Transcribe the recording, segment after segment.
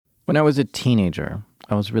When I was a teenager,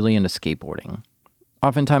 I was really into skateboarding.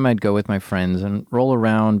 Oftentimes I'd go with my friends and roll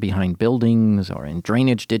around behind buildings or in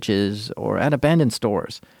drainage ditches or at abandoned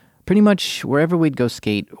stores. Pretty much wherever we'd go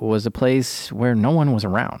skate was a place where no one was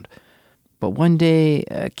around. But one day,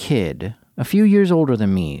 a kid, a few years older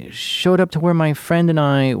than me, showed up to where my friend and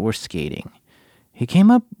I were skating. He came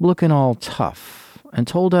up looking all tough and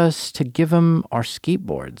told us to give him our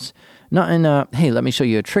skateboards. Not in a, hey, let me show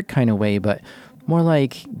you a trick kind of way, but more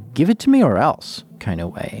like, give it to me or else kind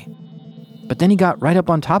of way. But then he got right up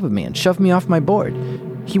on top of me and shoved me off my board.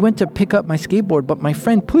 He went to pick up my skateboard, but my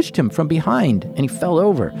friend pushed him from behind and he fell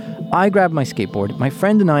over. I grabbed my skateboard. My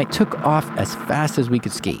friend and I took off as fast as we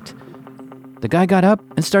could skate. The guy got up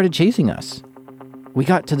and started chasing us. We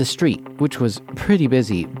got to the street, which was pretty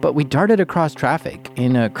busy, but we darted across traffic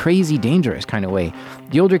in a crazy, dangerous kind of way.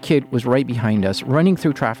 The older kid was right behind us, running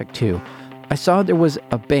through traffic too. I saw there was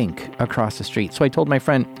a bank across the street, so I told my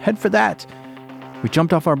friend, head for that. We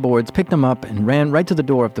jumped off our boards, picked them up, and ran right to the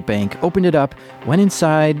door of the bank, opened it up, went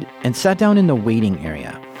inside, and sat down in the waiting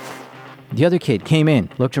area. The other kid came in,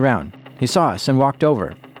 looked around. He saw us and walked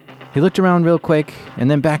over. He looked around real quick,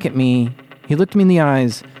 and then back at me. He looked me in the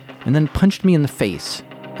eyes, and then punched me in the face,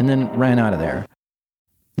 and then ran out of there.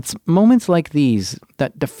 It's moments like these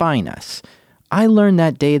that define us. I learned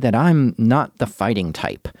that day that I'm not the fighting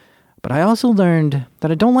type, but I also learned that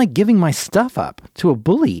I don't like giving my stuff up to a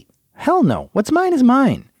bully. Hell no, what's mine is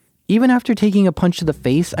mine. Even after taking a punch to the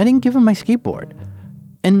face, I didn't give him my skateboard.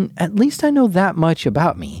 And at least I know that much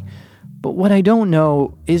about me. But what I don't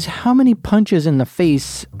know is how many punches in the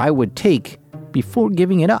face I would take before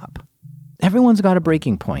giving it up. Everyone's got a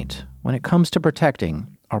breaking point when it comes to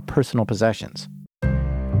protecting our personal possessions.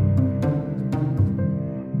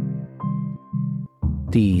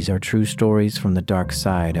 These are true stories from the dark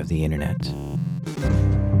side of the internet.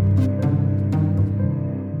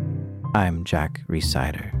 I'm Jack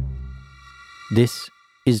Rhysider. This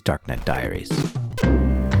is Darknet Diaries.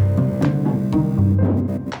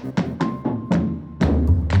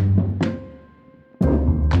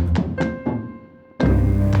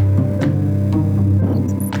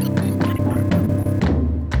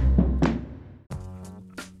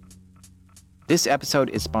 This episode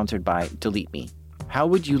is sponsored by Delete Me. How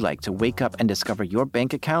would you like to wake up and discover your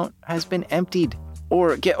bank account has been emptied?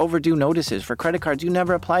 Or get overdue notices for credit cards you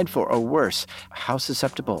never applied for, or worse, how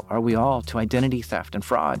susceptible are we all to identity theft and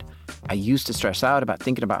fraud? I used to stress out about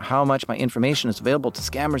thinking about how much my information is available to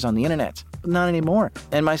scammers on the internet, but not anymore.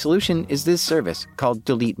 And my solution is this service called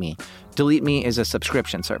Delete Me. Delete Me is a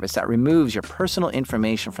subscription service that removes your personal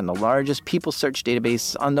information from the largest people search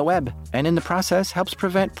database on the web, and in the process helps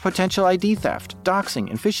prevent potential ID theft, doxing,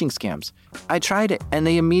 and phishing scams. I tried it, and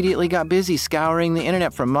they immediately got busy scouring the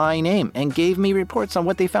internet for my name and gave me reports on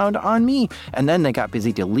what they found on me, and then they got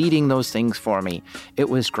busy deleting those things for me. It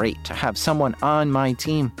was great to have someone on my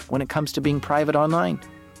team when it comes to being private online.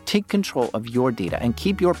 Take control of your data and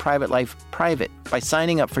keep your private life private by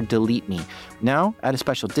signing up for Delete Me. Now, at a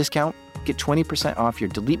special discount, get 20% off your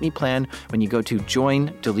Delete Me plan when you go to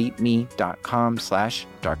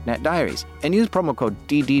joindeleteme.com/darknetdiaries and use promo code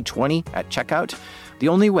DD20 at checkout. The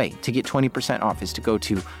only way to get 20% off is to go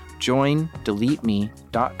to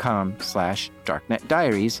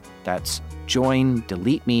joindeleteme.com/darknetdiaries. That's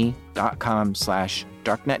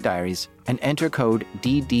joindeleteme.com/darknetdiaries and enter code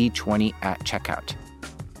DD20 at checkout.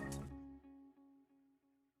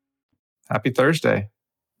 Happy Thursday.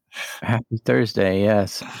 Happy Thursday,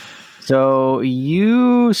 yes. So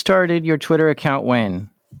you started your Twitter account when?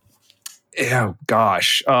 Oh,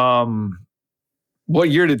 gosh.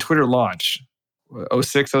 What year did Twitter launch?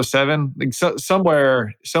 06, 07? Like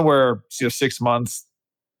somewhere 6 months,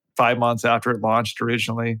 5 months after it launched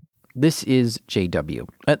originally. This is JW.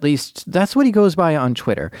 At least that's what he goes by on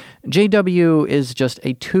Twitter. JW is just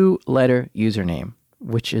a 2-letter username,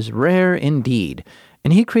 which is rare indeed.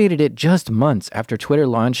 And he created it just months after Twitter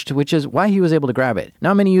launched, which is why he was able to grab it.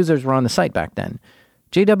 Not many users were on the site back then.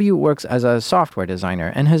 JW works as a software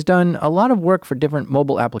designer and has done a lot of work for different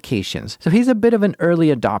mobile applications. So he's a bit of an early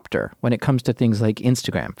adopter when it comes to things like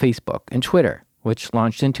Instagram, Facebook, and Twitter, which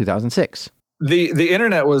launched in 2006. The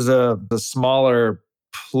internet was a smaller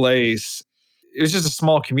place. It was just a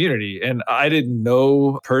small community. And I didn't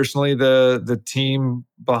know personally the team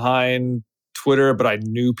behind Twitter, but I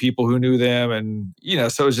knew people who knew them. And,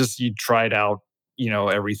 so it was just, you tried out,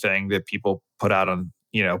 everything that people put out on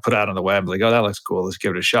the web. Like, oh, that looks cool. Let's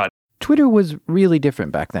give it a shot. Twitter was really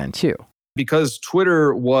different back then too. Because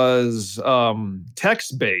Twitter was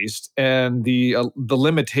text-based, and the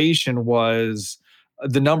limitation was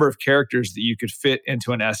the number of characters that you could fit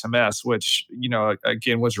into an SMS, which,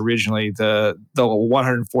 again, was originally the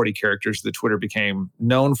 140 characters that Twitter became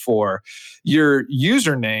known for. Your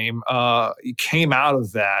username came out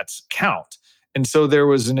of that count. And so there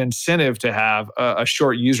was an incentive to have a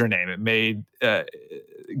short username. It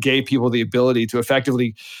gave people the ability to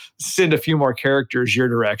effectively send a few more characters your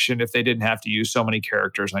direction if they didn't have to use so many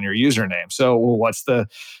characters on your username. So, well, what's the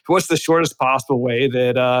shortest possible way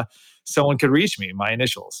that someone could reach me? My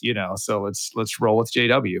initials, So let's roll with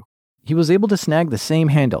JW. He was able to snag the same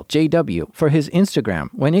handle, JW, for his Instagram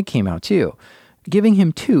when it came out too, giving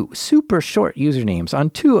him 2 super short usernames on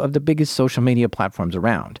 2 of the biggest social media platforms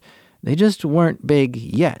around. They just weren't big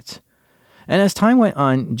yet. And as time went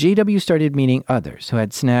on, JW started meeting others who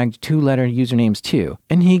had snagged 2-letter usernames too,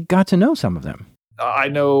 and he got to know some of them. I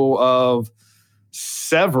know of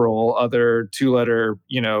several other 2-letter,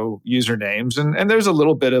 usernames, and there's a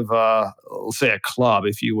little bit of let's say a club,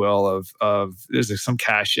 if you will, of there's some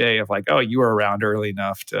cachet of like, oh, you were around early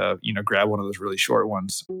enough to, grab one of those really short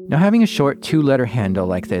ones. Now, having a short 2-letter handle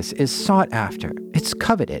like this is sought after. It's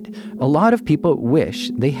coveted. A lot of people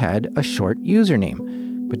wish they had a short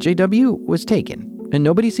username, but JW was taken, and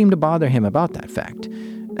nobody seemed to bother him about that fact.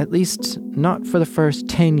 At least not for the first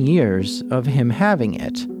 10 years of him having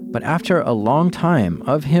it. But after a long time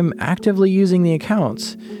of him actively using the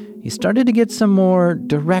accounts, he started to get some more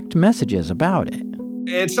direct messages about it.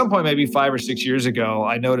 At some point, maybe 5 or 6 years ago,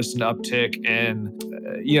 I noticed an uptick in,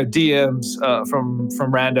 DMs from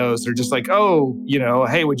randos. They're just like, oh,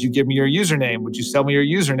 hey, would you give me your username? Would you sell me your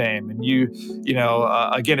username? And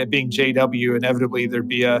again, it being JW, inevitably there'd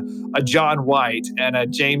be a John White and a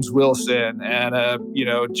James Wilson and a,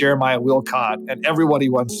 Jeremiah Wilcott, and everybody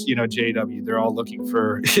wants, JW. They're all looking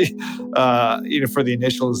for, for the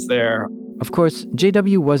initials there. Of course,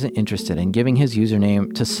 JW wasn't interested in giving his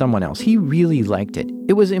username to someone else. He really liked it.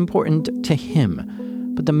 It was important to him.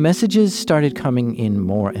 But the messages started coming in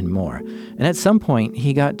more and more. And at some point,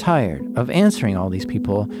 he got tired of answering all these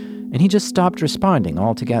people, and he just stopped responding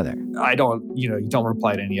altogether. You don't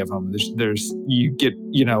reply to any of them. You get,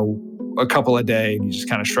 a couple a day, and you just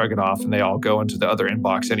kind of shrug it off, and they all go into the other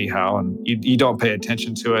inbox anyhow, and you don't pay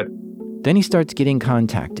attention to it. Then he starts getting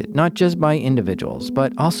contacted, not just by individuals,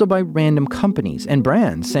 but also by random companies and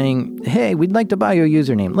brands saying, hey, we'd like to buy your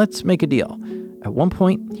username. Let's make a deal. At one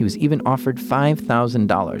point, he was even offered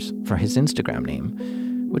 $5,000 for his Instagram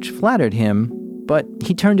name, which flattered him, but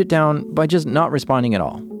he turned it down by just not responding at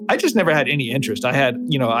all. I just never had any interest. I had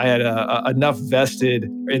enough vested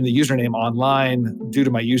in the username online due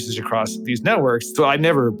to my usage across these networks. So I've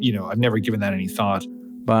never given that any thought.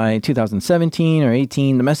 By 2017 or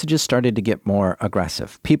 18, the messages started to get more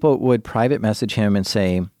aggressive. People would private message him and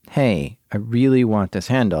say, hey, I really want this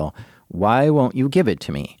handle. Why won't you give it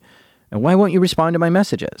to me? And why won't you respond to my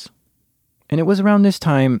messages? And it was around this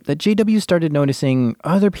time that JW started noticing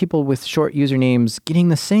other people with short usernames getting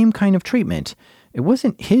the same kind of treatment. It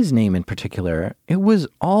wasn't his name in particular. It was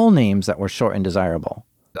all names that were short and desirable.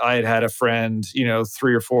 I had a friend,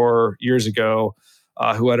 3 or 4 years ago,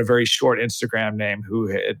 who had a very short Instagram name, who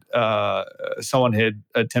had someone had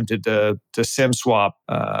attempted to SIM swap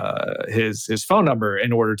his phone number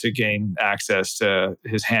in order to gain access to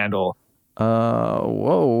his handle.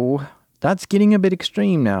 Whoa. That's getting a bit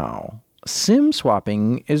extreme now. SIM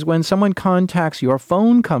swapping is when someone contacts your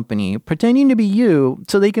phone company pretending to be you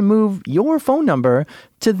so they can move your phone number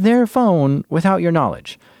to their phone without your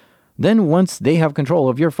knowledge. Then once they have control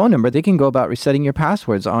of your phone number, they can go about resetting your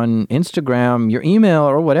passwords on Instagram, your email,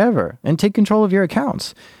 or whatever, and take control of your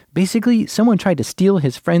accounts. Basically, someone tried to steal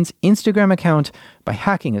his friend's Instagram account by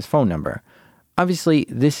hacking his phone number. Obviously,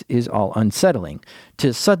 this is all unsettling.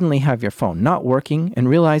 To suddenly have your phone not working and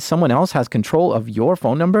realize someone else has control of your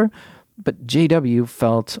phone number. But JW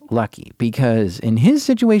felt lucky because in his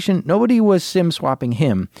situation, nobody was SIM swapping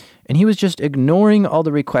him, and he was just ignoring all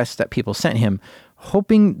the requests that people sent him,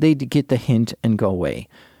 hoping they'd get the hint and go away.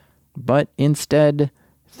 But instead,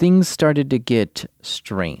 things started to get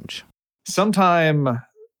strange. Sometime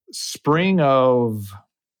spring of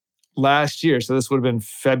last year, so this would have been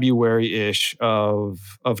February-ish of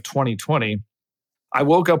 2020, I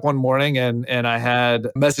woke up one morning and I had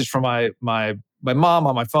a message from my mom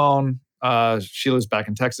on my phone. She lives back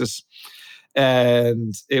in Texas.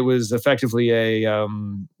 And it was effectively a,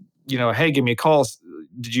 hey, give me a call.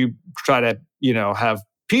 Did you try to, have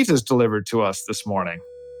pizzas delivered to us this morning?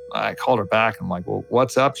 I called her back. I'm like, well,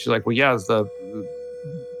 what's up? She's like, well, yeah, the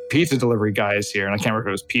pizza delivery guy is here. And I can't remember if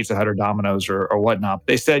it was Pizza Hut or Domino's or whatnot.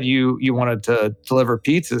 They said you wanted to deliver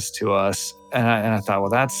pizzas to us. And I thought,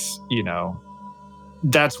 well,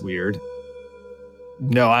 that's weird.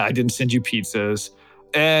 No, I didn't send you pizzas.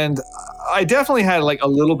 And I definitely had like a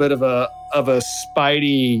little bit of a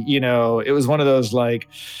spidey, it was one of those like,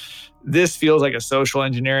 this feels like a social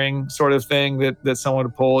engineering sort of thing that someone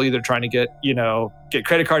would pull, either trying to get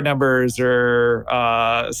credit card numbers or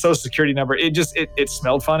social security number. It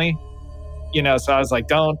smelled funny, so I was like,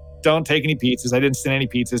 don't take any pizzas. I didn't send any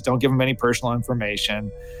pizzas. Don't give them any personal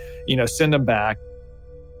information, send them back.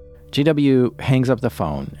 JW hangs up the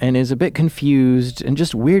phone and is a bit confused and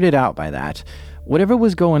just weirded out by that. Whatever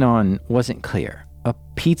was going on wasn't clear. A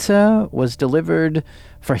pizza was delivered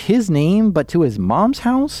for his name, but to his mom's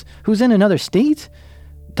house, who's in another state?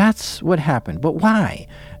 That's what happened. But why?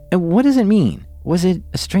 And what does it mean? Was it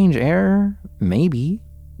a strange error? Maybe.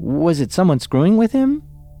 Was it someone screwing with him?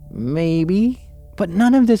 Maybe. But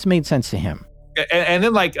none of this made sense to him. And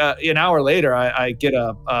then like an hour later, I get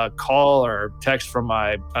a call or text from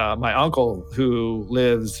my uncle who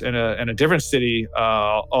lives in a different city,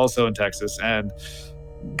 also in Texas, and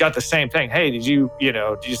got the same thing. Hey, did you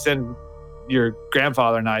send your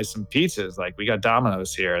grandfather and I some pizzas? Like, we got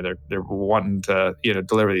Domino's here. They're wanting to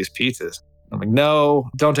deliver these pizzas. I'm like, no,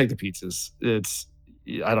 don't take the pizzas.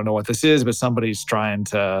 I don't know what this is, but somebody's trying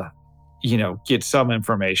to get some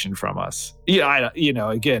information from us.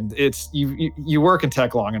 Again, it's you work in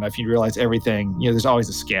tech long enough, you realize everything, there's always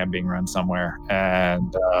a scam being run somewhere.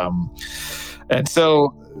 And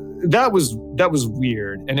so that was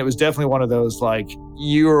weird. And it was definitely one of those, like,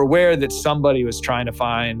 you were aware that somebody was trying to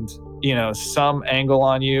find, some angle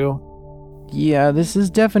on you. Yeah, this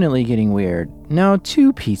is definitely getting weird. Now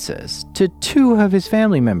 2 pizzas to 2 of his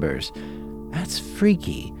family members. That's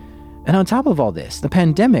freaky. And on top of all this, the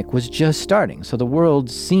pandemic was just starting, so the world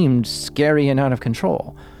seemed scary and out of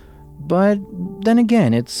control. But then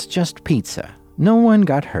again, it's just pizza. No one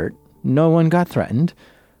got hurt, no one got threatened,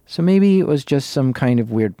 so maybe it was just some kind of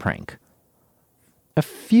weird prank. A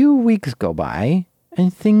few weeks go by,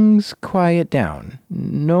 and things quiet down.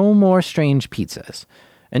 No more strange pizzas,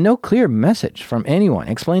 and no clear message from anyone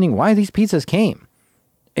explaining why these pizzas came.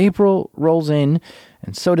 April rolls in,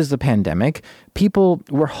 and so does the pandemic. People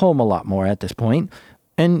were home a lot more at this point.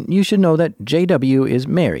 And you should know that JW is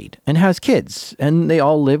married and has kids, and they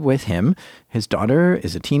all live with him. His daughter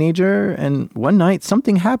is a teenager, and one night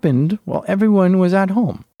something happened while everyone was at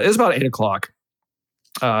home. It was about 8 o'clock.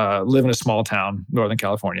 Live in a small town, Northern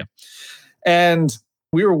California. And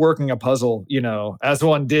we were working a puzzle, as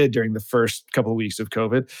one did during the first couple of weeks of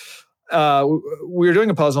COVID. We were doing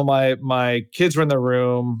a puzzle. My kids were in the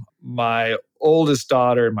room. My oldest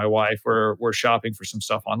daughter and my wife were shopping for some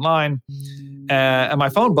stuff online. And my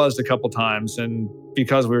phone buzzed a couple times. And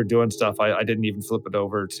because we were doing stuff, I didn't even flip it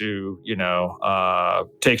over to,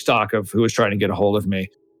 take stock of who was trying to get a hold of me.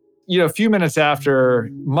 A few minutes after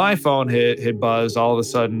my phone had buzzed, all of a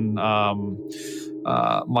sudden,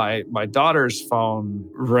 my daughter's phone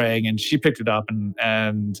rang, and she picked it up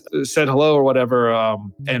and said hello or whatever,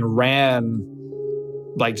 and ran,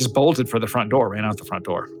 like, just bolted for the front door, ran out the front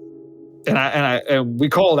door. And we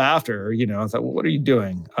called after, I thought, well, what are you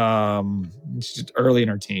doing? She's early in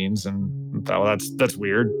her teens, and I thought, well, that's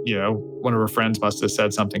weird. One of her friends must have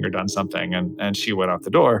said something or done something, and she went out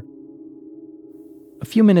the door. A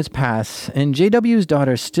few minutes pass, and JW's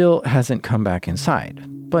daughter still hasn't come back inside.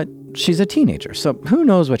 But she's a teenager, so who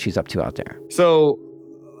knows what she's up to out there. So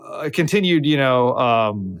I continued,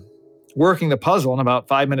 working the puzzle, and about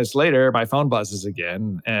 5 minutes later, my phone buzzes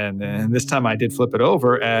again. And this time I did flip it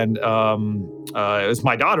over, and it was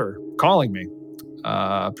my daughter calling me,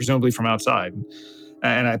 presumably from outside.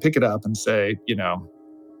 And I pick it up and say,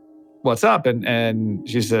 what's up? And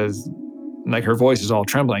she says, like, her voice is all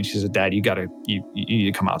trembling. She said, Dad, you need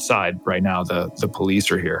to come outside right now. The police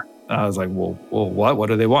are here. I was like, well, what? What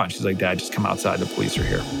do they want? She's like, Dad, just come outside. The police are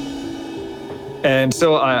here. And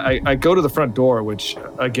so I go to the front door, which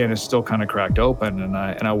again is still kind of cracked open, and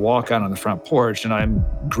I walk out on the front porch, and I'm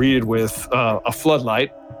greeted with a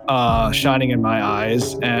floodlight shining in my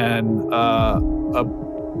eyes, and a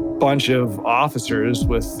bunch of officers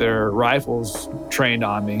with their rifles trained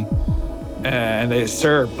on me, and they,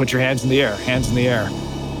 sir, put your hands in the air,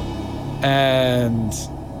 and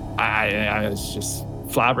I was just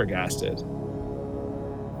flabbergasted.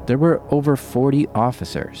 There were over 40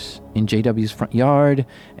 officers in JW's front yard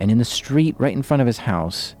and in the street right in front of his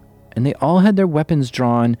house, and they all had their weapons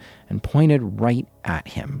drawn and pointed right at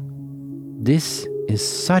him. This is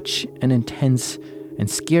such an intense and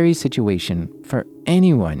scary situation for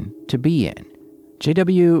anyone to be in.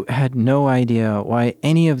 JW had no idea why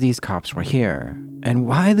any of these cops were here and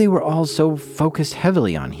why they were all so focused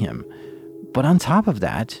heavily on him. But on top of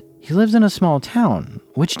that, he lives in a small town,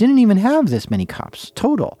 which didn't even have this many cops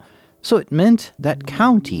total. So it meant that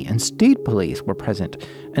county and state police were present,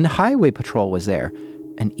 and highway patrol was there,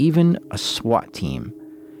 and even a SWAT team.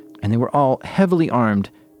 And they were all heavily armed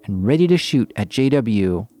and ready to shoot at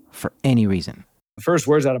JW for any reason. The first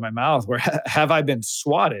words out of my mouth were, "Have I been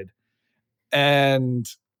swatted?" And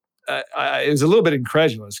it was a little bit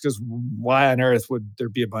incredulous, because why on earth would there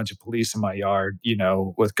be a bunch of police in my yard,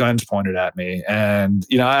 with guns pointed at me? And,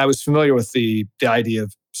 I was familiar with the idea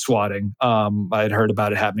of swatting. I had heard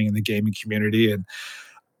about it happening in the gaming community, and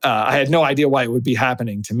I had no idea why it would be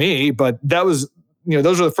happening to me. But that was,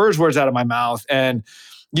 those were the first words out of my mouth. And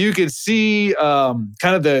you could see kind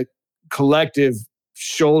of the collective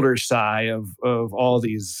shoulder sigh of all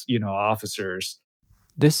these, officers.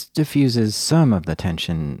 This diffuses some of the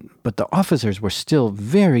tension, but the officers were still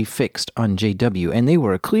very fixed on JW, and they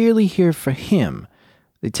were clearly here for him.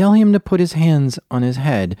 They tell him to put his hands on his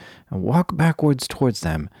head and walk backwards towards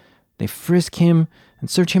them. They frisk him and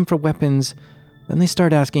search him for weapons. Then they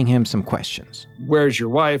start asking him some questions. Where's your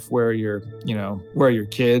wife? Where are your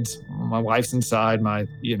kids? My wife's inside. My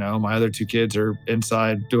other two kids are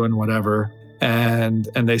inside doing whatever. And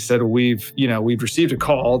they said, we've received a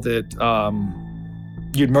call that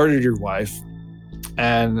you'd murdered your wife,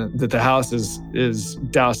 and that the house is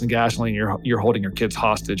doused in gasoline. You're holding your kids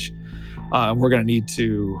hostage. We're gonna need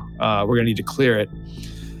to clear it.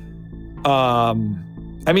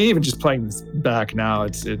 Even just playing this back now,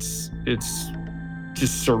 it's just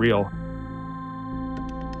surreal.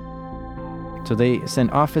 So they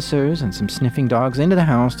send officers and some sniffing dogs into the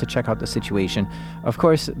house to check out the situation. Of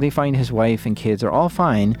course, they find his wife and kids are all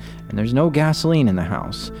fine, and there's no gasoline in the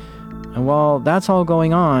house. And while that's all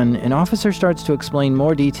going on, an officer starts to explain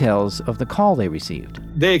more details of the call they received.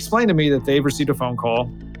 They explained to me that they've received a phone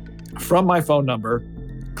call from my phone number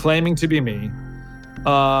claiming to be me,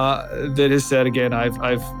 that has said, again,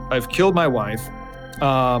 I've killed my wife.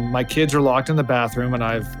 My kids are locked in the bathroom, and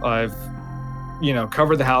I've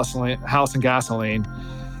covered the house in gasoline.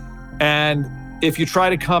 And if you try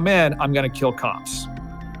to come in, I'm going to kill cops.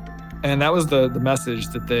 And that was the message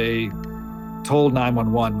that they told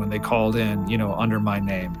 911 when they called in, under my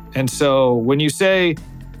name. And so when you say,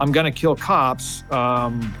 I'm going to kill cops,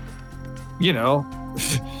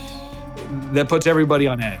 that puts everybody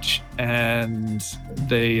on edge. And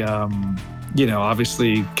they,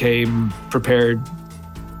 obviously came prepared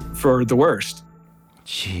for the worst.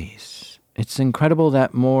 Jeez. It's incredible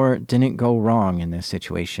that more didn't go wrong in this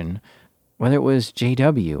situation. Whether it was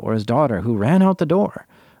JW or his daughter who ran out the door.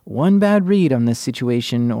 One bad read on this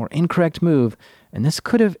situation or incorrect move, and this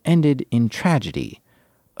could have ended in tragedy.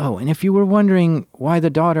 Oh, and if you were wondering why the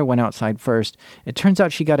daughter went outside first, it turns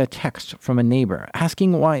out she got a text from a neighbor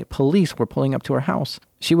asking why police were pulling up to her house.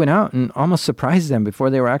 She went out and almost surprised them before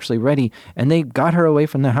they were actually ready, and they got her away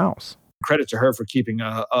from the house. Credit to her for keeping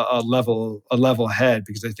a level head,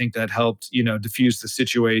 because I think that helped, diffuse the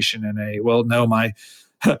situation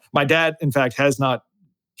my dad, in fact, has not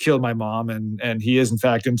killed my mom, and he is, in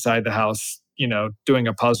fact, inside the house, doing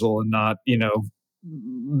a puzzle and not,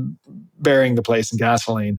 burying the place in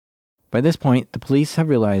gasoline. By this point, the police have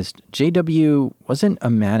realized JW wasn't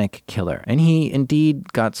a manic killer, and he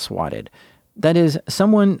indeed got swatted. That is,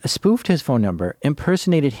 someone spoofed his phone number,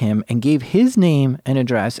 impersonated him, and gave his name and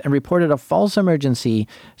address and reported a false emergency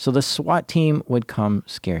so the SWAT team would come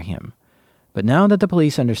scare him. But now that the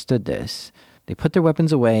police understood this, they put their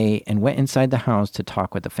weapons away and went inside the house to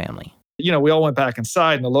talk with the family. We all went back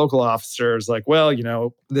inside, and the local officer is like, well,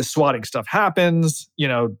 this swatting stuff happens.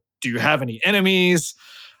 Do you have any enemies?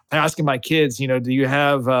 I'm asking my kids, do you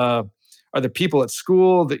have, are there people at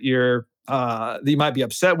school that that you might be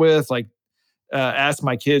upset with? Like, ask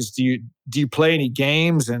my kids, do you play any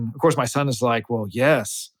games? And of course, my son is like, well,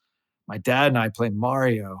 yes, my dad and I play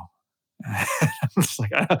Mario. It's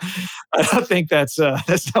like, I don't think that's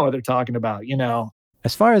not what they're talking about,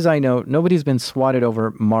 As far as I know, nobody's been swatted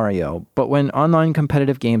over Mario, but when online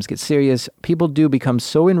competitive games get serious, people do become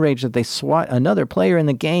so enraged that they swat another player in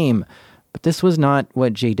the game. But this was not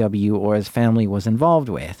what JW or his family was involved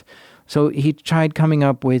with. So he tried coming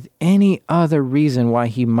up with any other reason why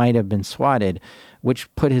he might have been swatted,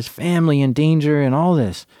 which put his family in danger and all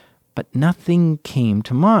this. But nothing came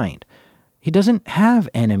to mind. He doesn't have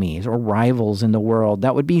enemies or rivals in the world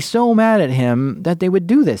that would be so mad at him that they would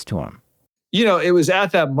do this to him. It was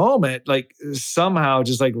at that moment, like somehow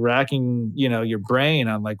just like racking, your brain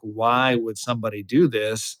on like, why would somebody do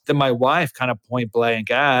this? Then my wife kind of point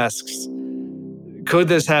blank asks, could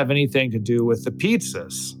this have anything to do with the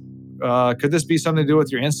pizzas? Could this be something to do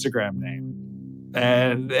with your Instagram name?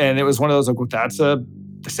 And it was one of those like, well, that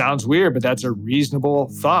sounds weird, but that's a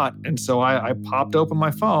reasonable thought. And so I popped open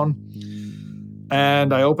my phone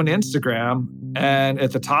And I opened Instagram, and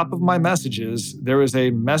at the top of my messages, there was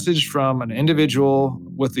a message from an individual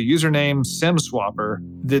with the username SimSwapper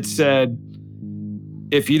that said,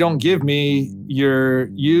 if you don't give me your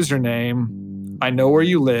username, I know where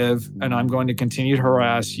you live, and I'm going to continue to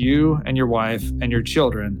harass you and your wife and your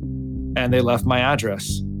children. And they left my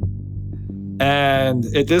address. And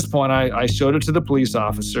at this point, I showed it to the police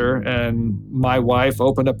officer, and my wife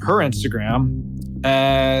opened up her Instagram,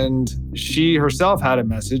 and she herself had a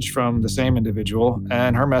message from the same individual.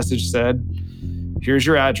 And her message said, here's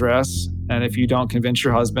your address. And if you don't convince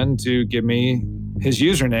your husband to give me his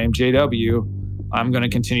username, JW, I'm going to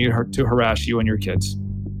continue to harass you and your kids.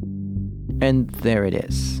 And there it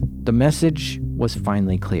is. The message was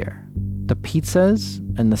finally clear. The pizzas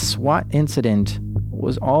and the SWAT incident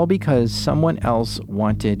was all because someone else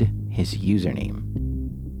wanted his username.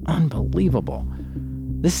 Unbelievable.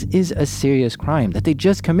 This is a serious crime that they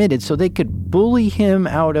just committed so they could bully him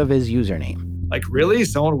out of his username. Like, really?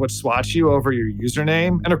 Someone would swat you over your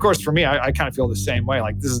username? And of course, for me, I kind of feel the same way.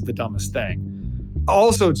 Like, this is the dumbest thing.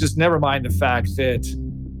 Also, just never mind the fact that,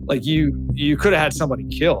 like, you could have had somebody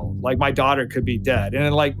killed. Like, my daughter could be dead.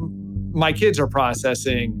 And, like, my kids are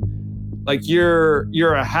processing, like,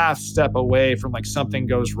 you're a half step away from, like, something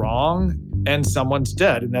goes wrong and someone's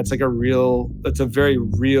dead. And that's, like, that's a very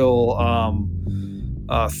real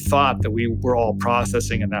thought that we were all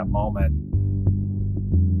processing in that moment.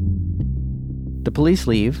 The police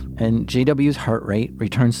leave, and JW's heart rate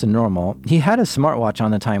returns to normal. He had a smartwatch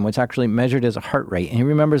on the time, which actually measured his heart rate, and he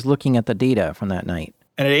remembers looking at the data from that night.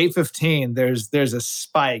 And at 8:15, there's a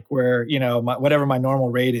spike where, whatever my normal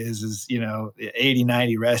rate is 80,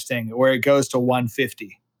 90 resting, where it goes to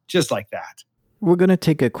 150, just like that. We're going to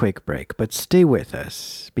take a quick break, but stay with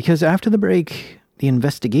us, because after the break, the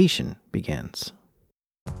investigation begins.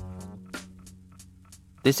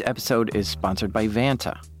 This episode is sponsored by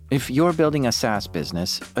Vanta. If you're building a SaaS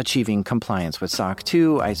business, achieving compliance with SOC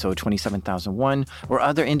 2, ISO 27001, or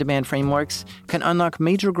other in-demand frameworks can unlock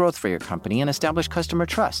major growth for your company and establish customer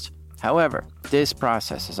trust. However, this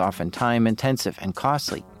process is often time-intensive and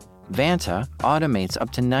costly. Vanta automates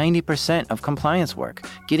up to 90% of compliance work,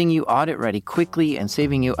 getting you audit-ready quickly and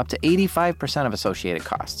saving you up to 85% of associated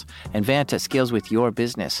costs. And Vanta scales with your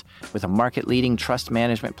business with a market-leading trust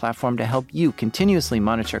management platform to help you continuously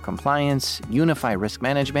monitor compliance, unify risk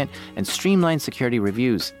management, and streamline security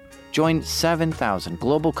reviews. Join 7,000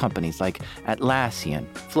 global companies like Atlassian,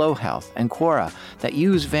 Flow Health, and Quora that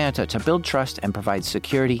use Vanta to build trust and provide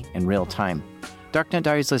security in real time. Darknet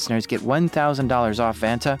Diaries listeners get $1,000 off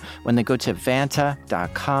Vanta when they go to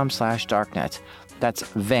vanta.com/darknet. That's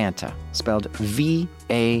Vanta, spelled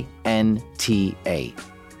Vanta.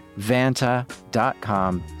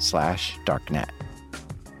 Vanta.com/darknet.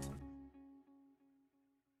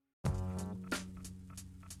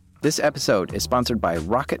 This episode is sponsored by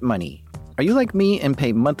Rocket Money. Are you like me and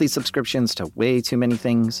pay monthly subscriptions to way too many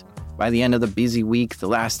things? By the end of the busy week, the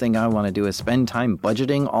last thing I want to do is spend time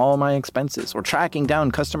budgeting all my expenses or tracking down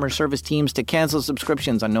customer service teams to cancel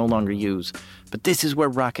subscriptions I no longer use. But this is where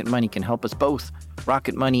Rocket Money can help us both.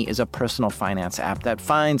 Rocket Money is a personal finance app that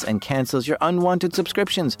finds and cancels your unwanted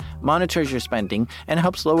subscriptions, monitors your spending, and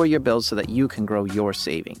helps lower your bills so that you can grow your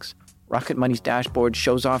savings. Rocket Money's dashboard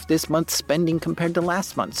shows off this month's spending compared to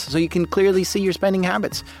last month's, so you can clearly see your spending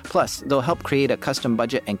habits. Plus, they'll help create a custom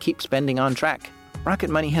budget and keep spending on track.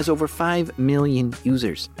 Rocket Money has over 5 million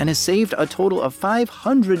users and has saved a total of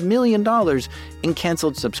 $500 million in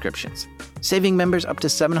canceled subscriptions, saving members up to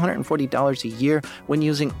 $740 a year when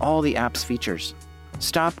using all the app's features.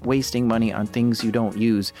 Stop wasting money on things you don't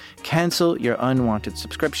use. Cancel your unwanted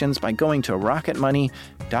subscriptions by going to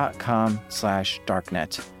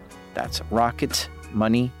rocketmoney.com/darknet. That's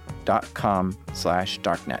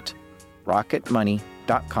rocketmoney.com/darknet.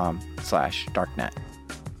 rocketmoney.com/darknet.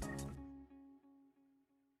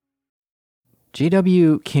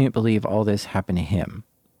 JW can't believe all this happened to him,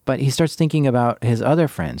 but he starts thinking about his other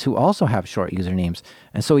friends who also have short usernames,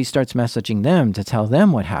 and so he starts messaging them to tell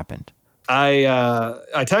them what happened.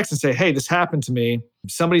 I text and say, hey, this happened to me.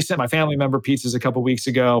 Somebody sent my family member pizzas a couple weeks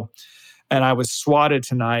ago, and I was swatted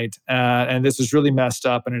tonight, and this is really messed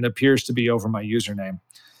up, and it appears to be over my username.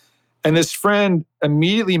 And this friend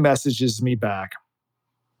immediately messages me back,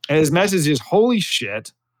 and his message is, holy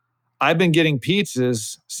shit, I've been getting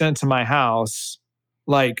pizzas sent to my house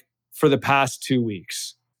like for the past 2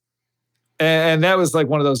 weeks. And that was like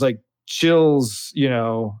one of those like chills,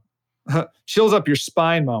 chills up your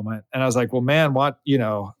spine moment. And I was like, well, man, what,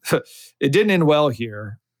 it didn't end well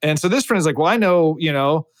here. And so this friend is like, well, I know,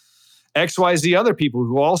 XYZ other people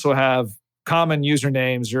who also have common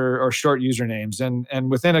usernames or short usernames.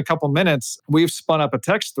 And within a couple minutes, we've spun up a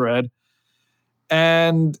text thread.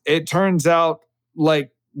 And it turns out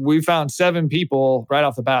like we found 7 people right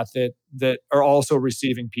off the bat that are also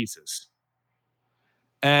receiving pizzas.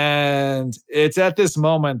 And it's at this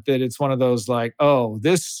moment that it's one of those like, oh,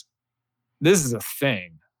 this is a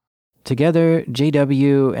thing. Together,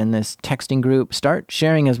 JW and this texting group start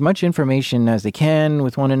sharing as much information as they can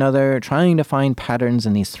with one another, trying to find patterns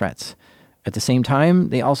in these threats. At the same time,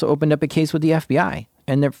 they also opened up a case with the FBI,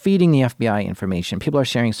 and they're feeding the FBI information. People are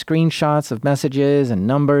sharing screenshots of messages and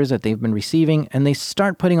numbers that they've been receiving, and they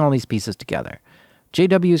start putting all these pieces together.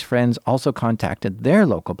 JW's friends also contacted their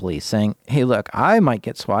local police saying, hey, look, I might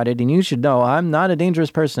get swatted, and you should know I'm not a dangerous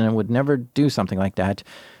person and would never do something like that.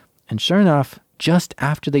 And sure enough, just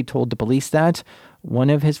after they told the police that, one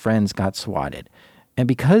of his friends got swatted. And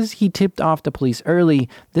because he tipped off the police early,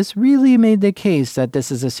 this really made the case that this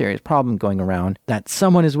is a serious problem going around, that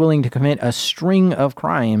someone is willing to commit a string of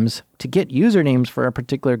crimes to get usernames for a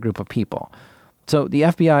particular group of people. So the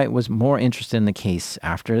FBI was more interested in the case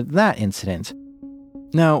after that incident.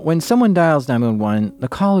 Now, when someone dials 911, the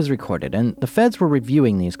call is recorded, and the feds were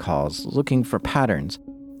reviewing these calls, looking for patterns.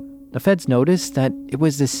 The feds noticed that it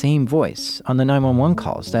was the same voice on the 911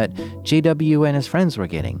 calls that JW and his friends were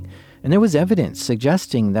getting. And there was evidence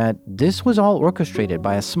suggesting that this was all orchestrated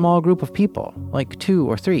by a small group of people, like 2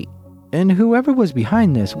 or 3. And whoever was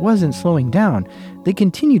behind this wasn't slowing down. They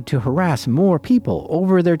continued to harass more people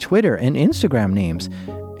over their Twitter and Instagram names.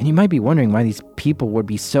 And you might be wondering why these people would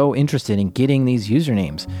be so interested in getting these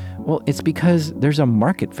usernames. Well, it's because there's a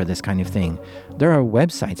market for this kind of thing. There are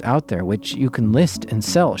websites out there which you can list and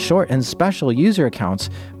sell short and special user accounts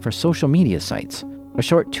for social media sites. A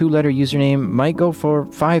short 2-letter username might go for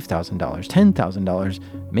 $5,000, $10,000,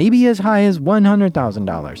 maybe as high as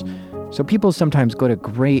 $100,000. So people sometimes go to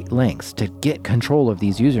great lengths to get control of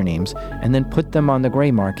these usernames and then put them on the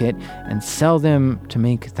gray market and sell them to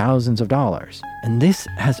make thousands of dollars. And this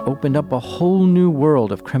has opened up a whole new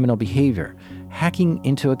world of criminal behavior. Hacking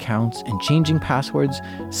into accounts and changing passwords,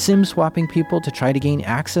 SIM swapping people to try to gain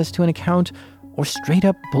access to an account, or straight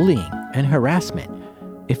up bullying and harassment.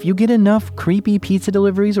 If you get enough creepy pizza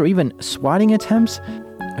deliveries or even swatting attempts,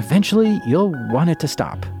 eventually you'll want it to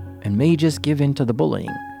stop and may just give in to the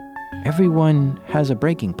bullying. Everyone has a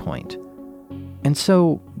breaking point. And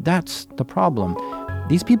so that's the problem.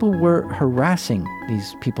 These people were harassing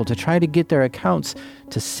these people to try to get their accounts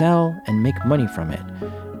to sell and make money from it.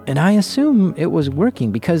 And I assume it was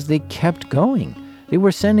working because they kept going. They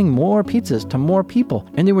were sending more pizzas to more people,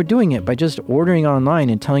 and they were doing it by just ordering online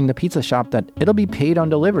and telling the pizza shop that it'll be paid on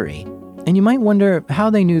delivery. And you might wonder how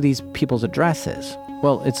they knew these people's addresses.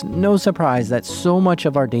 Well, it's no surprise that so much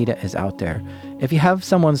of our data is out there. If you have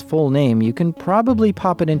someone's full name, you can probably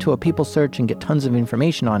pop it into a people search and get tons of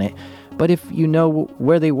information on it. But if you know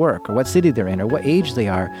where they work, or what city they're in, or what age they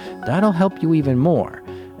are, that'll help you even more.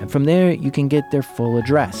 And from there, you can get their full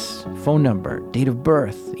address, phone number, date of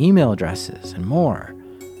birth, email addresses, and more.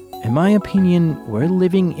 In my opinion, we're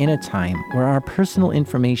living in a time where our personal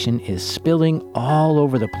information is spilling all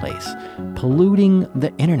over the place, polluting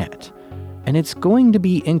the internet. And it's going to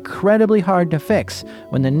be incredibly hard to fix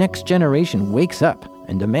when the next generation wakes up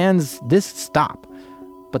and demands this stop.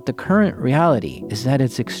 But the current reality is that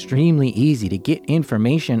it's extremely easy to get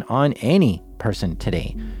information on any person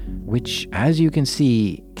today, which, as you can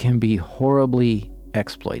see, can be horribly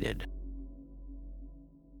exploited.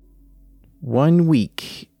 1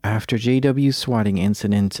 week after JW's swatting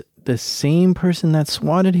incident, the same person that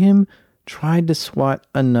swatted him tried to swat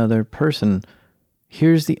another person.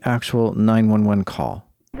 Here's the actual 911 call.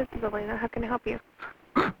 This is Elena. How can I help you?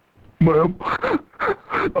 Ma'am,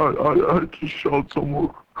 I just shot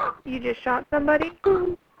someone. You just shot somebody?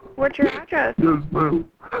 What's your address? Yes, ma'am.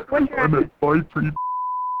 What's your I'm address? at 53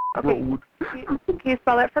 Okay. Road. Can you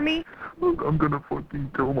spell it for me? I'm gonna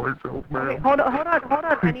fucking kill myself, ma'am. Okay, hold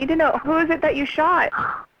on. I need to know, who is it that you shot?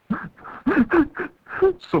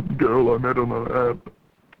 Some girl I met on an app.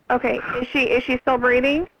 Okay, is she still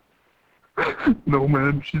breathing? No,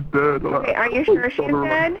 ma'am, she's dead. Okay, are you sure I she's shot her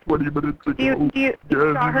dead? like 20 minutes ago. Do you Yes.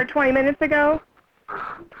 shot her 20 minutes ago?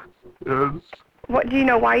 Yes. What, do you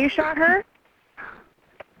know why you shot her?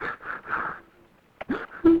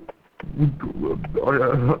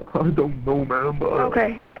 I don't know, ma'am.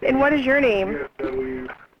 Okay, and what is your name?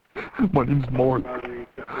 My name's Mark.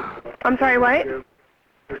 I'm sorry, what?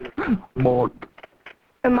 Mark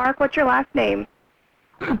And Mark, what's your last name?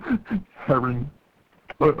 Herring.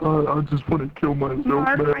 I just want to kill myself,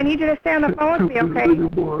 Mark, man. I need you to stay on the phone with me, okay?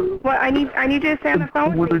 What, I need you to stay on the I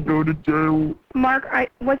phone want to with me. go to jail. Mark,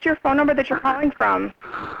 what's your phone number that you're calling from?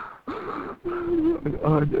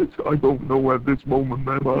 I don't know at this moment,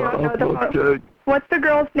 ma'am. I've not checked. What's the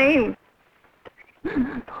girl's name?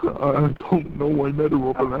 I don't know. I met her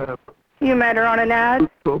off an app. You met her on an ad?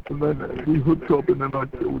 We hooked up and then I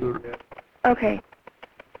killed her. Okay.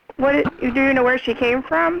 Do you know where she came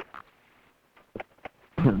from?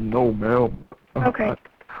 No, ma'am. Okay.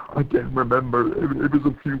 I can't remember. It was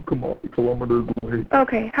a few kilometers away.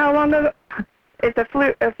 Okay. How long ago? It's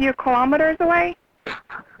a few kilometers away?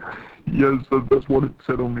 Yes, that's what it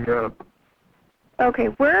said on the app. Okay.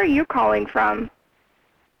 Where are you calling from?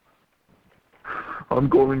 I'm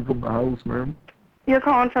calling from the house, ma'am. You're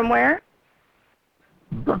calling from where?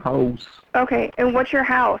 The house. Okay. And what's your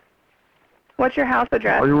house? What's your house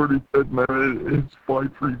address? I already said, ma'am, it's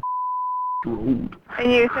 53 Road.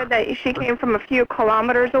 And you said that she came from a few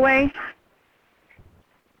kilometers away?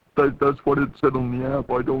 That's what it said on the app.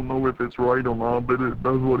 I don't know if it's right or not, but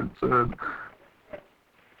that's what it said.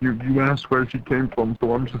 You asked where she came from,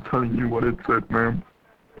 so I'm just telling you what it said, ma'am.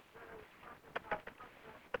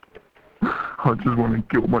 I just want to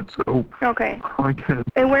kill myself. Okay. I can't.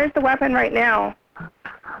 And where's the weapon right now?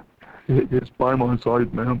 It's by my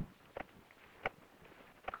side, ma'am.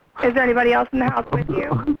 Is there anybody else in the house with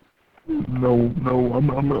you? No,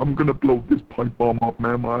 I'm gonna blow this pipe bomb up,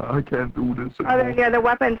 ma'am. I can't do this anymore. Are there any other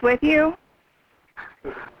weapons with you?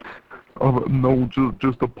 No,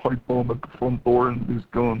 just a pipe bomb at the front door and this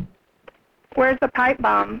gun. Where's the pipe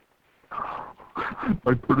bomb?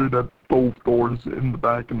 I put it at both doors, in the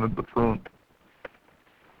back and at the front.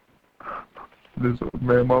 Listen,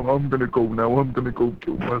 ma'am, I'm gonna go now. I'm gonna go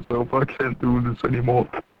kill myself. I can't do this anymore.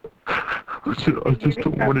 I just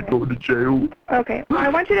don't want to go to jail. Okay. I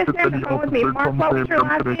want you to stay on the phone with me. Mark, what was your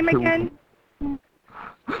last name again?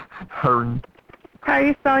 Herring. How are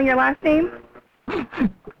you spelling your last name?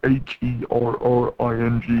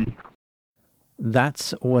 Herring.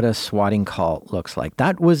 That's what a swatting call looks like.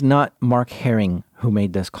 That was not Mark Herring who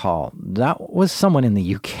made this call. That was someone in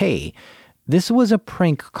the UK. This was a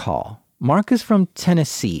prank call. Mark is from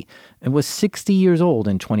Tennessee and was 60 years old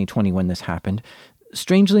in 2020 when this happened.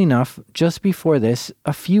 Strangely enough, just before this,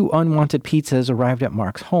 a few unwanted pizzas arrived at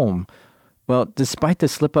Mark's home. Well, despite the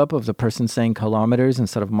slip-up of the person saying kilometers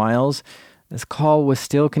instead of miles, this call was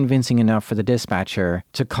still convincing enough for the dispatcher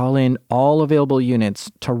to call in all available units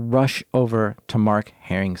to rush over to Mark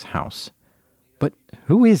Herring's house. But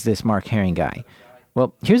who is this Mark Herring guy?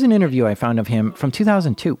 Well, here's an interview I found of him from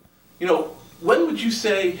 2002. You know, when would you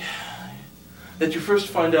say that you first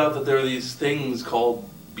find out that there are these things called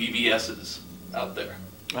BBSs out there?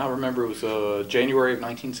 I remember it was January of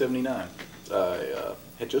 1979. I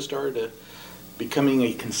had just started becoming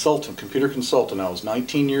a consultant, computer consultant. I was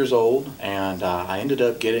 19 years old, and I ended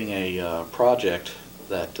up getting a project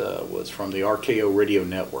that was from the RKO radio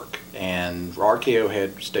network. And RKO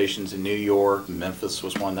had stations in New York, Memphis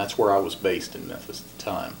was one. That's where I was based, in Memphis at the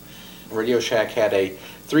time. Radio Shack had a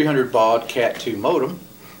 300 baud Cat2 modem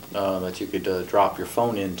that you could drop your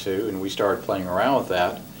phone into, and we started playing around with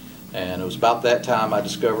that. And it was about that time I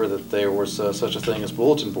discovered that there was such a thing as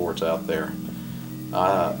bulletin boards out there.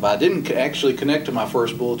 But I didn't actually connect to my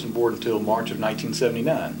first bulletin board until March of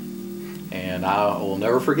 1979. And I will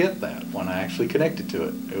never forget that, when I actually connected to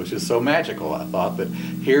it. It was just so magical, I thought. But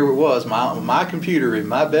here it was, my computer in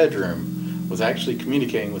my bedroom was actually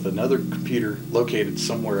communicating with another computer located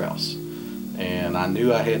somewhere else. And I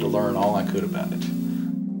knew I had to learn all I could about it.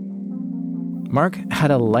 Mark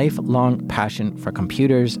had a lifelong passion for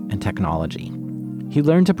computers and technology. He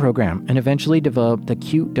learned to program and eventually developed the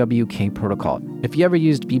QWK protocol. If you ever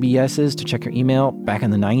used BBSs to check your email back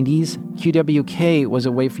in the 90s, QWK was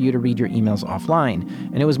a way for you to read your emails offline,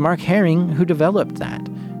 and it was Mark Herring who developed that.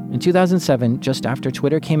 In 2007, just after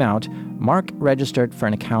Twitter came out, Mark registered for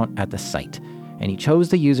an account at the site, and he chose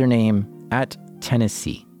the username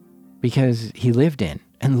 @Tennessee because he lived in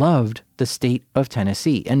and loved the state of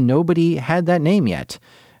Tennessee, and nobody had that name yet.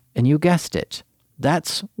 And you guessed it.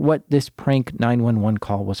 That's what this prank 911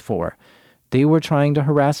 call was for. They were trying to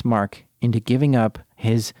harass Mark into giving up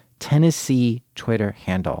his Tennessee Twitter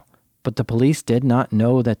handle. But the police did not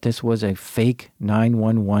know that this was a fake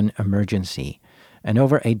 911 emergency. And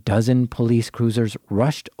over a dozen police cruisers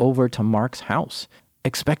rushed over to Mark's house,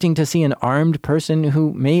 expecting to see an armed person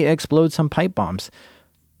who may explode some pipe bombs.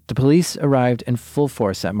 The police arrived in full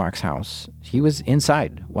force at Mark's house. He was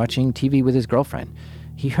inside, watching TV with his girlfriend.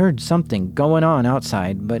 He heard something going on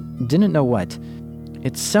outside, but didn't know what.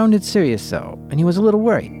 It sounded serious, though, and he was a little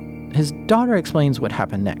worried. His daughter explains what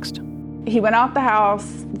happened next. He went out the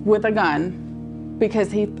house with a gun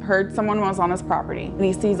because he heard someone was on his property, and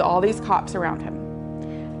he sees all these cops around him.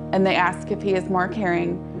 And they ask if he is Mark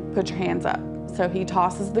Herring, put your hands up. So he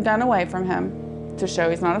tosses the gun away from him to show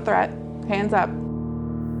he's not a threat. Hands up.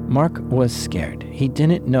 Mark was scared. He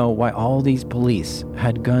didn't know why all these police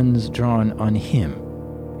had guns drawn on him.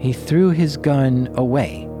 He threw his gun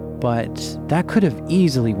away, but that could have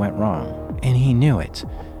easily went wrong, and he knew it.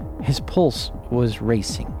 His pulse was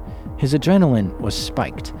racing. His adrenaline was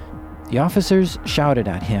spiked. The officers shouted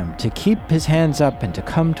at him to keep his hands up and to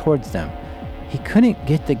come towards them. He couldn't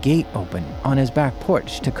get the gate open on his back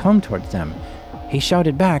porch to come towards them. He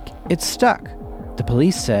shouted back, "It's stuck." The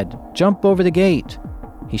police said, "Jump over the gate."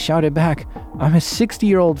 He shouted back, "I'm a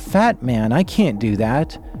 60-year-old fat man. I can't do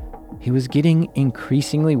that." He was getting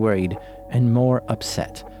increasingly worried and more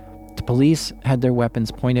upset. The police had their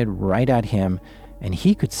weapons pointed right at him, and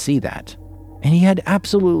he could see that. And he had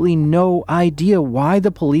absolutely no idea why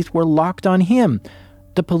the police were locked on him.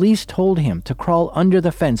 The police told him to crawl under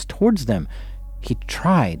the fence towards them. He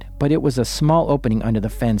tried, but it was a small opening under the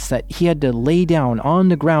fence that he had to lay down on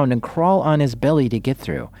the ground and crawl on his belly to get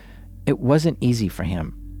through. It wasn't easy for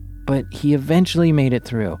him, but he eventually made it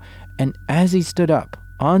through. And as he stood up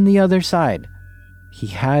on the other side, he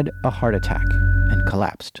had a heart attack and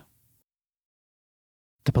collapsed.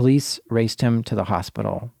 The police raced him to the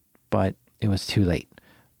hospital, but it was too late.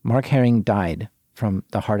 Mark Herring died from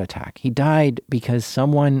the heart attack. He died because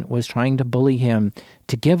someone was trying to bully him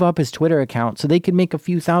to give up his Twitter account so they could make a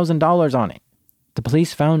few $1,000s on it. The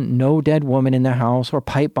police found no dead woman in the house or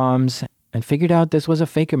pipe bombs and figured out this was a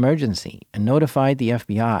fake emergency and notified the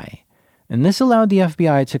FBI. And this allowed the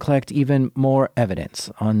FBI to collect even more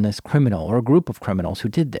evidence on this criminal or group of criminals who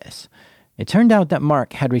did this. It turned out that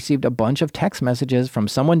Mark had received a bunch of text messages from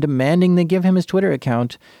someone demanding they give him his Twitter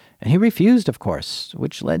account, and he refused, of course,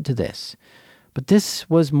 which led to this. But this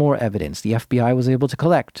was more evidence the FBI was able to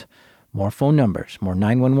collect. More phone numbers, more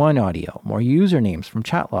 911 audio, more usernames from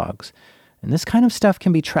chat logs. And this kind of stuff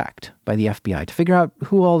can be tracked by the FBI to figure out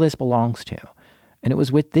who all this belongs to. And it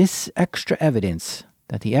was with this extra evidence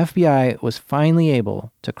that the FBI was finally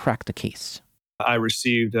able to crack the case. I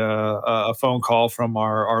received a phone call from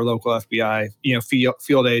our local FBI,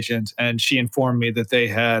 field agent, and she informed me that they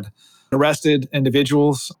had arrested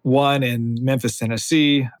individuals, one in Memphis,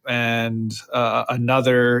 Tennessee, and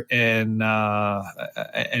another in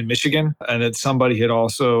Michigan, and that somebody had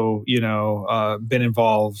also, been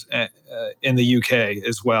involved in the UK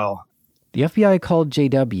as well. The FBI called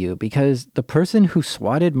JW because the person who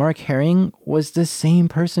swatted Mark Herring was the same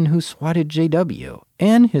person who swatted JW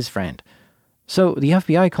and his friend. So the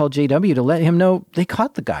FBI called JW to let him know they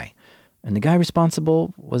caught the guy. And the guy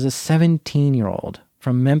responsible was a 17-year-old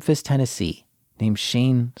from Memphis, Tennessee, named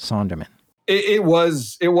Shane Sonderman. It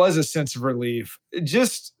was a sense of relief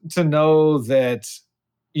just to know that,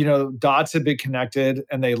 dots had been connected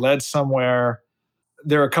and they led somewhere.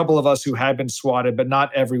 There are a couple of us who had been swatted, but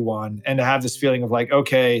not everyone. And to have this feeling of like,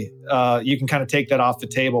 okay, you can kind of take that off the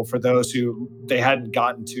table for those who they hadn't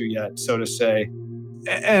gotten to yet, so to say.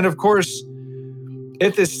 And of course,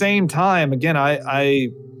 at the same time, again,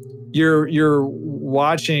 you're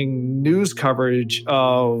watching news coverage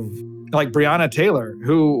of like Breonna Taylor,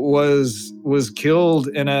 who was killed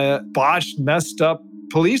in a botched, messed up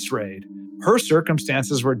police raid. Her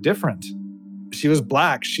circumstances were different. She was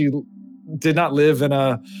Black. She did not live in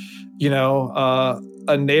a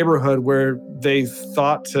neighborhood where they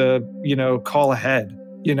thought to, call ahead,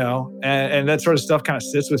 and that sort of stuff kind of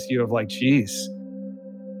sits with you of like, geez.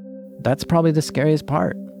 That's probably the scariest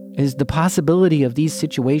part, is the possibility of these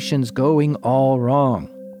situations going all wrong.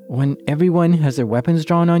 When everyone has their weapons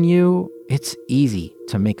drawn on you, it's easy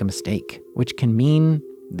to make a mistake, which can mean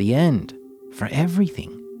the end for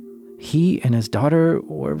everything. He and his daughter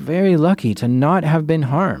were very lucky to not have been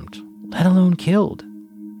harmed, let alone killed.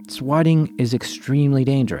 Swatting is extremely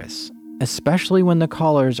dangerous, especially when the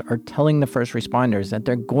callers are telling the first responders that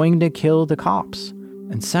they're going to kill the cops.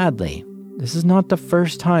 And sadly, this is not the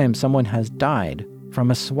first time someone has died from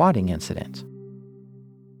a swatting incident.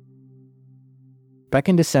 Back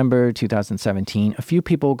in December 2017, a few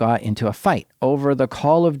people got into a fight over the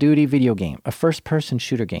Call of Duty video game, a first-person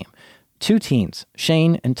shooter game. Two teens,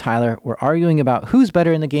 Shane and Tyler, were arguing about who's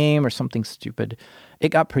better in the game or something stupid. It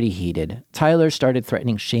got pretty heated. Tyler started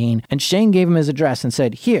threatening Shane, and Shane gave him his address and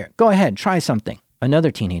said, "Here, go ahead, try something."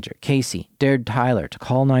 Another teenager, Casey, dared Tyler to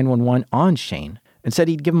call 911 on Shane and said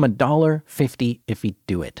he'd give him $1.50 if he'd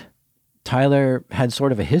do it. Tyler had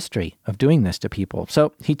sort of a history of doing this to people,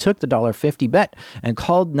 so he took the $1.50 bet and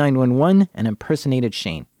called 911 and impersonated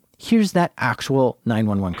Shane. Here's that actual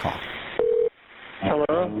 911 call.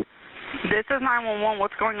 Hello? This is 911.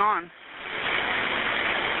 What's going on?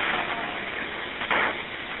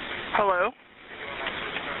 Hello?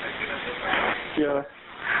 Yeah.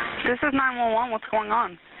 This is 911. What's going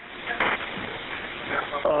on?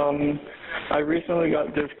 I recently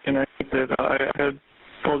got disconnected. I had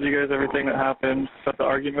told you guys everything that happened about the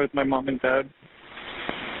argument with my mom and dad.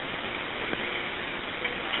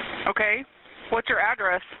 Okay. What's your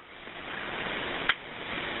address?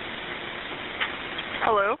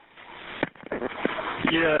 Hello?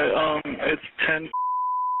 Yeah, it's 10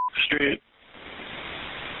 Street.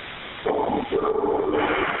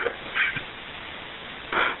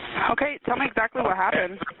 Okay, tell me exactly what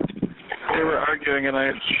happened. They were arguing and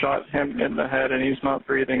I shot him in the head and he's not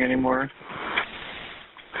breathing anymore.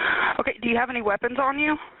 Okay, do you have any weapons on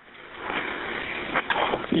you?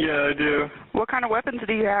 Yeah, I do. What kind of weapons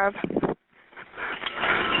do you have?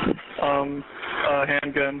 A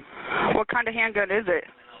handgun. What kind of handgun is it?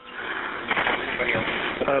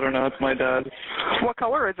 I don't know, it's my dad's. What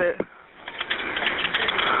color is it?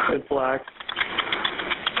 It's black.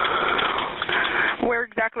 Where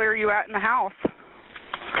exactly are you at in the house?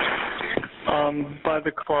 By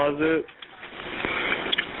the closet.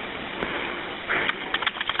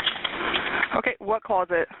 Okay, what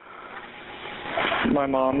closet? My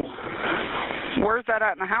mom's. Where's that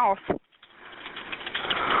at in the house?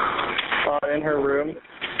 In her room,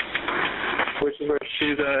 which is where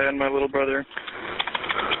she's at, and my little brother.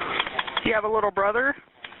 You have a little brother?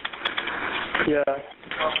 Yeah.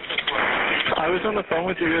 I was on the phone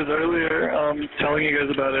with you guys earlier, telling you guys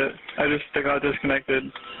about it. I got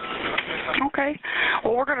disconnected. Okay.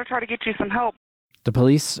 Well, we're going to try to get you some help. The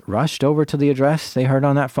police rushed over to the address they heard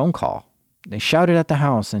on that phone call. They shouted at the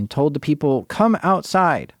house and told the people, "Come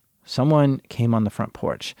outside." Someone came on the front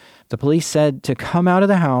porch. The police said to come out of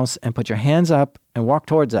the house and put your hands up and walk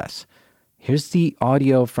towards us. Here's the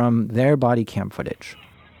audio from their body cam footage.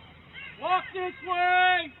 Walk this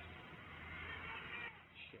way!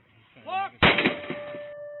 Walk!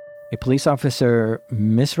 A police officer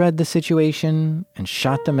misread the situation and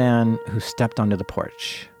shot the man who stepped onto the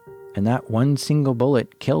porch. And that one single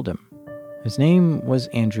bullet killed him. His name was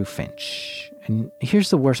Andrew Finch. And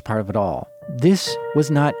here's the worst part of it all. This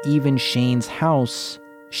was not even Shane's house.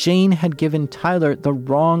 Shane had given Tyler the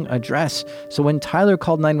wrong address. So when Tyler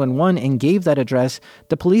called 911 and gave that address,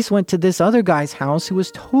 the police went to this other guy's house who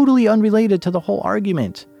was totally unrelated to the whole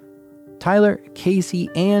argument. Tyler, Casey,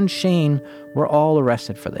 and Shane were all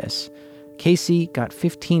arrested for this. Casey got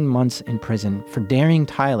 15 months in prison for daring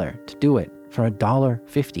Tyler to do it for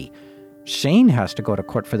 $1.50. Shane has to go to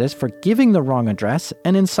court for this for giving the wrong address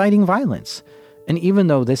and inciting violence. And even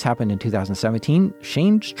though this happened in 2017,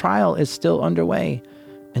 Shane's trial is still underway.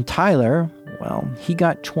 And Tyler, well, he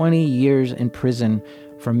got 20 years in prison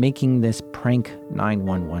for making this prank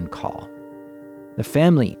 911 call. The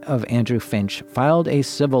family of Andrew Finch filed a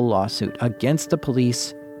civil lawsuit against the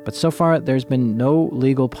police, but so far there's been no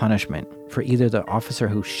legal punishment for either the officer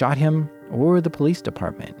who shot him or the police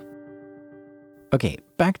department. Okay,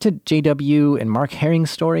 back to JW and Mark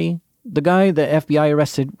Herring's story. The guy the FBI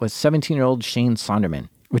arrested was 17-year-old Shane Sonderman,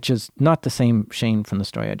 which is not the same Shane from the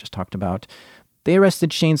story I just talked about. They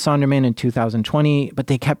arrested Shane Sonderman in 2020, but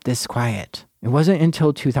they kept this quiet. It wasn't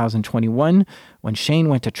until 2021, when Shane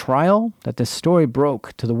went to trial, that this story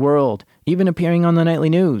broke to the world, even appearing on the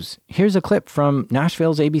nightly news. Here's a clip from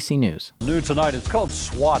Nashville's ABC News. New tonight, it's called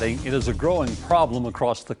swatting. It is a growing problem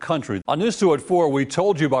across the country. On News 2 at 4, we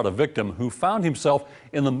told you about a victim who found himself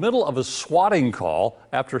in the middle of a swatting call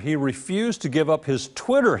after he refused to give up his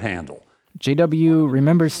Twitter handle. JW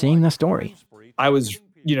remembers seeing the story. I was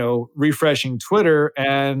refreshing Twitter,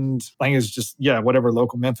 and I think it was just, whatever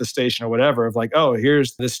local Memphis station or whatever, of like, oh,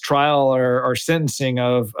 here's this trial or sentencing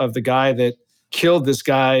of the guy that killed this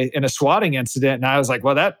guy in a swatting incident. And I was like,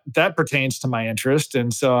 well, that pertains to my interest.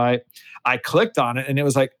 And so I clicked on it, and it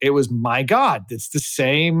was like, it was, my God, it's the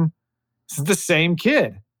same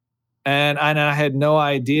kid. And I had no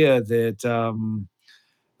idea that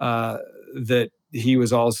that he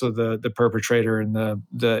was also the perpetrator in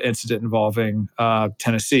the incident involving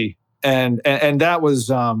Tennessee, and that was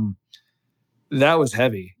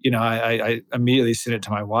heavy. I immediately sent it to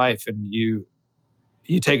my wife, and you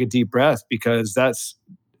take a deep breath, because that's,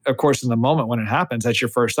 of course, in the moment when it happens, that's your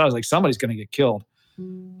first thought. It's like, somebody's going to get killed,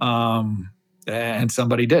 and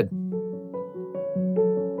somebody did.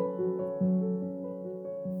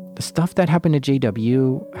 The stuff that happened to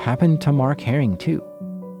JW happened to Mark Herring too.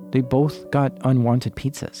 They both got unwanted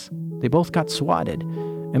pizzas. They both got swatted,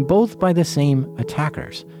 and both by the same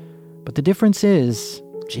attackers. But the difference is,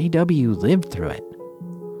 JW lived through it,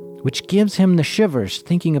 which gives him the shivers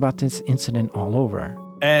thinking about this incident all over.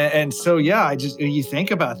 And so, you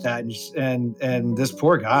think about that, and this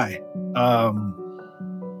poor guy,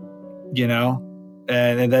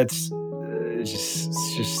 and that's,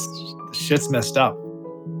 it's just shit's messed up.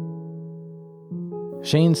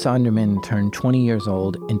 Shane Sonderman turned 20 years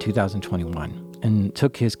old in 2021 and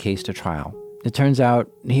took his case to trial. It turns out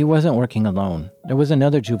he wasn't working alone. There was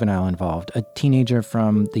another juvenile involved, a teenager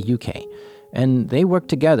from the UK, and they worked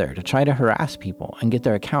together to try to harass people and get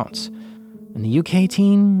their accounts. And the UK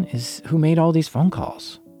teen is who made all these phone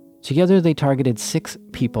calls. Together, they targeted 6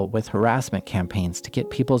 people with harassment campaigns to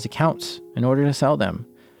get people's accounts in order to sell them.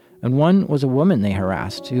 And one was a woman they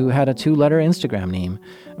harassed who had a 2-letter Instagram name.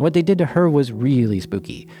 And what they did to her was really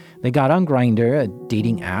spooky. They got on Grindr, a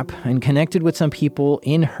dating app, and connected with some people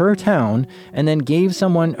in her town, and then gave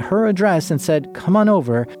someone her address and said, "Come on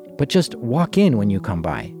over, but just walk in when you come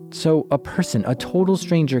by." So a person, a total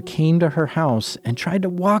stranger, came to her house and tried to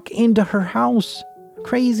walk into her house.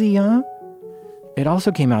 Crazy, huh? It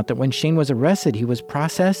also came out that when Shane was arrested, he was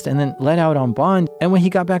processed and then let out on bond. And when he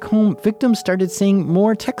got back home, victims started seeing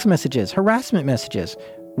more text messages, harassment messages,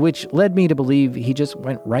 which led me to believe he just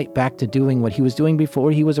went right back to doing what he was doing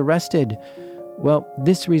before he was arrested. Well,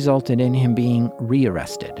 this resulted in him being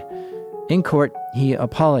rearrested. In court, he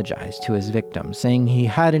apologized to his victims, saying he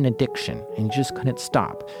had an addiction and he just couldn't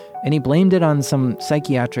stop. And he blamed it on some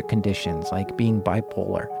psychiatric conditions like being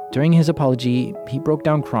bipolar. During his apology, he broke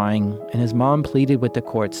down crying, and his mom pleaded with the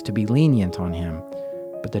courts to be lenient on him.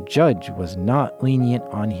 But the judge was not lenient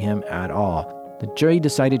on him at all. The jury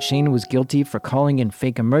decided Shane was guilty for calling in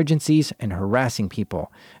fake emergencies and harassing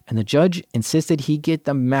people, and the judge insisted he get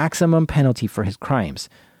the maximum penalty for his crimes.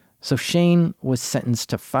 So Shane was sentenced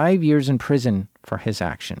to 5 years in prison for his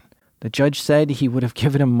action. The judge said he would have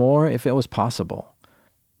given him more if it was possible.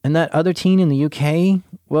 And that other teen in the UK,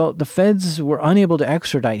 well, the feds were unable to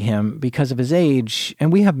extradite him because of his age,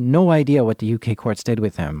 and we have no idea what the UK courts did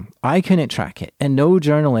with him. I couldn't track it, and no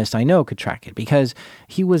journalist I know could track it because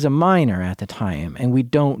he was a minor at the time, and we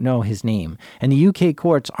don't know his name. And the UK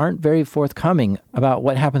courts aren't very forthcoming about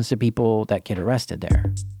what happens to people that get arrested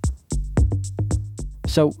there.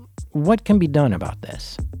 So, what can be done about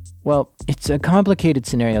this? Well, it's a complicated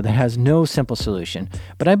scenario that has no simple solution,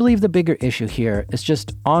 but I believe the bigger issue here is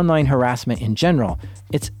just online harassment in general.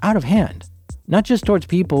 It's out of hand, not just towards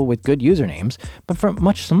people with good usernames, but for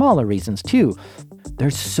much smaller reasons too.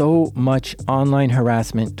 There's so much online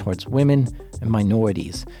harassment towards women and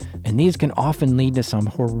minorities, and these can often lead to some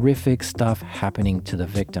horrific stuff happening to the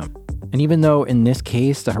victim. And even though in this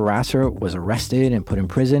case the harasser was arrested and put in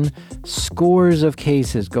prison, scores of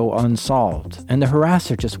cases go unsolved, and the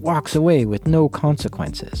harasser just walks away with no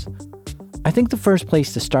consequences. I think the first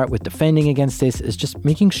place to start with defending against this is just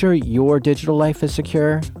making sure your digital life is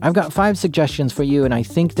secure. I've got 5 suggestions for you, and I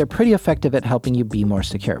think they're pretty effective at helping you be more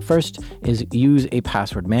secure. First is use a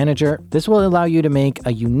password manager. This will allow you to make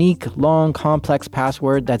a unique, long, complex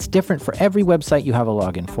password that's different for every website you have a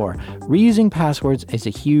login for. Reusing passwords is a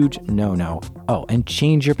huge no-no. Oh, and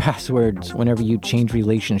change your passwords whenever you change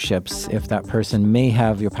relationships if that person may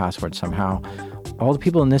have your password somehow. All the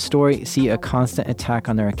people in this story see a constant attack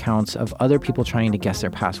on their accounts of other people trying to guess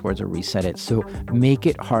their passwords or reset it, so make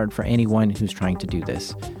it hard for anyone who's trying to do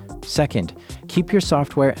this. Second, keep your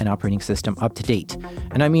software and operating system up to date.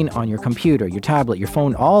 And I mean on your computer, your tablet, your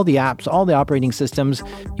phone, all the apps, all the operating systems.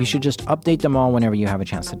 You should just update them all whenever you have a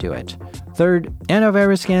chance to do it. Third,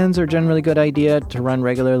 antivirus scans are generally a good idea to run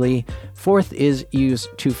regularly. Fourth is use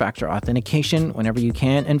two-factor authentication whenever you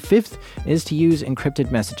can. And fifth is to use encrypted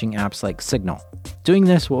messaging apps like Signal. Doing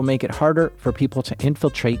this will make it harder for people to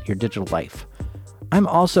infiltrate your digital life. I'm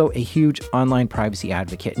also a huge online privacy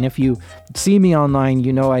advocate, and if you see me online,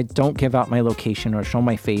 you know I don't give out my location or show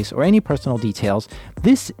my face or any personal details.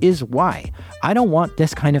 This is why. I don't want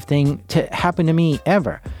this kind of thing to happen to me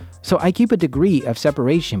ever. So I keep a degree of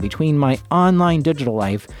separation between my online digital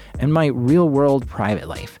life and my real-world private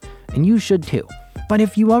life, and you should too. But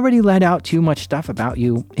if you already let out too much stuff about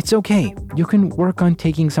you, it's okay. You can work on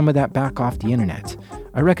taking some of that back off the internet.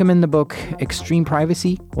 I recommend the book Extreme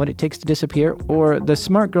Privacy, What It Takes to Disappear, or The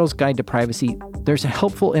Smart Girl's Guide to Privacy. There's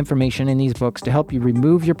helpful information in these books to help you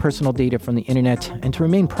remove your personal data from the internet and to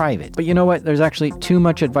remain private. But you know what? There's actually too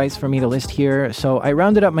much advice for me to list here, so I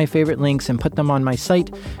rounded up my favorite links and put them on my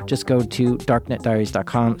site. Just go to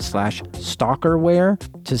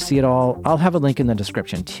darknetdiaries.com/stalkerware to see it all. I'll have a link in the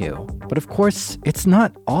description too. But of course, it's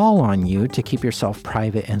not all on you to keep yourself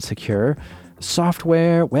private and secure.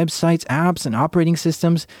 Software, websites, apps, and operating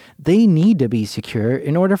systems, they need to be secure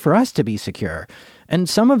in order for us to be secure. And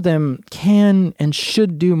some of them can and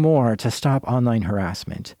should do more to stop online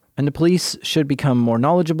harassment. And the police should become more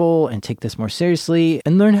knowledgeable and take this more seriously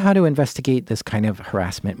and learn how to investigate this kind of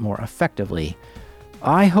harassment more effectively.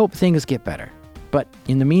 I hope things get better. But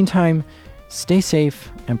in the meantime, Stay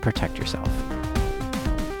safe and protect yourself.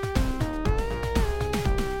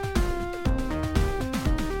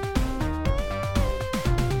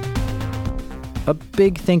 A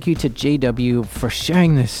big thank you to JW for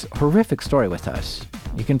sharing this horrific story with us.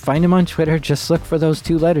 You can find him on Twitter. Just look for those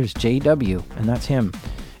 2 letters, JW, and that's him.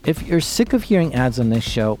 If you're sick of hearing ads on this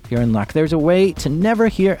show, you're in luck. There's a way to never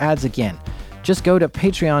hear ads again. Just go to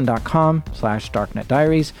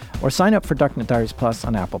patreon.com/darknetdiaries or sign up for Darknet Diaries Plus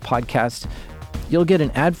on Apple Podcasts. You'll get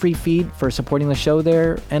an ad-free feed for supporting the show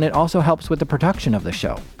there, and it also helps with the production of the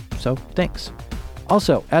show. So thanks.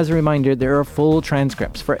 Also, as a reminder, there are full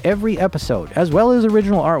transcripts for every episode, as well as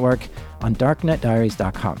original artwork on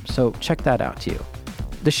darknetdiaries.com, so check that out too.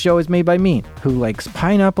 The show is made by me, who likes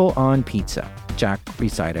pineapple on pizza, Jack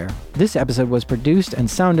Resider. This episode was produced and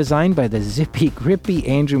sound designed by the zippy grippy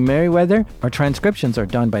Andrew Merriweather. Our transcriptions are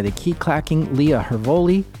done by the key-clacking Leah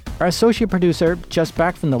Hervoli. Our associate producer, just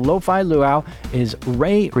back from the Lo-Fi Luau, is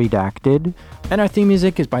Ray Redacted. And our theme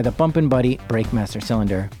music is by the Bumpin' Buddy Breakmaster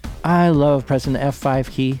Cylinder. I love pressing the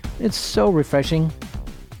F5 key. It's so refreshing.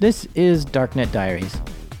 This is Darknet Diaries.